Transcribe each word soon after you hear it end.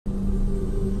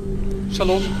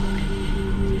Shalom.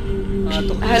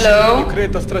 Hello.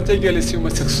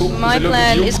 My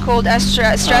plan is called a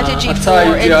strategy for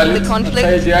ending the conflict.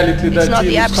 It's not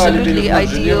the absolutely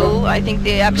ideal. I think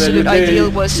the absolute ideal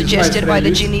was suggested by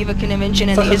the Geneva Convention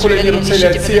and the Israeli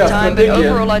initiative at the time. But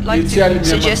overall, I'd like to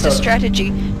suggest a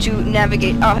strategy to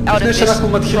navigate out of this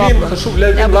problem.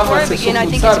 Now, before I begin, I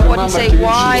think it's important to say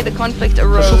why the conflict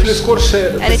arose.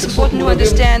 And it's important to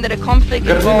understand that a conflict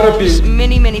involves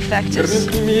many factors,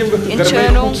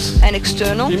 internal and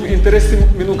external,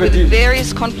 with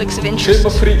various conflicts of interest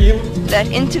that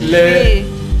interfere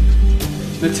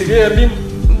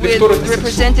with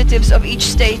representatives of each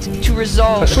state to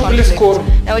resolve the conflict.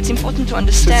 Now, it's important to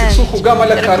understand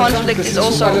that a conflict is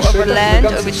also over land,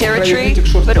 over territory,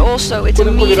 but also it's a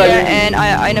media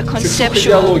and a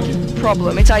conceptual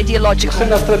problem. It's ideological.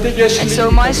 And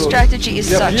so my strategy is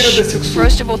such,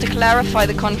 first of all, to clarify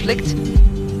the conflict,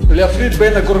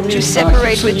 to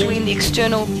separate between the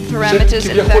external parameters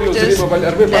and factors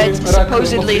that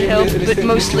supposedly help but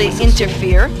mostly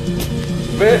interfere,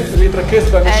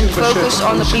 and focus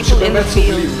on the people in the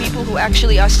field, people who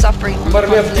actually are suffering from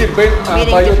conflict,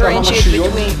 meaning differentiate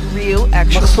between real,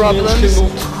 actual problems,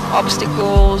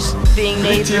 obstacles, being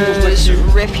neighbors,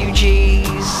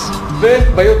 refugees,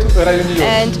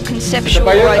 and conceptual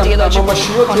or ideological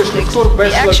conflicts.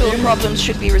 The actual problems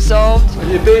should be resolved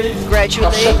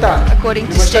gradually, according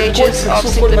to stages of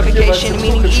simplification,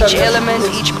 meaning each element,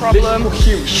 each problem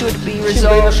should be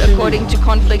resolved according to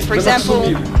conflict. For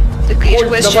example, the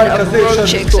question of road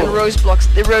checks and roadblocks,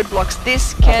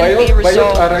 this can be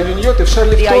resolved.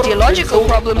 The ideological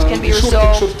problems can be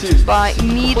resolved by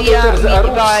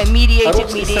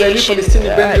mediated mediation,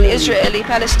 an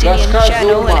Israeli-Palestinian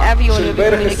channel, an avion of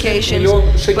communications,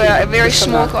 where a very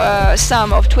small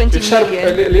sum of $20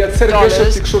 million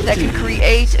that can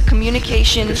create a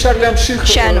communication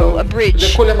channel, a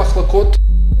bridge.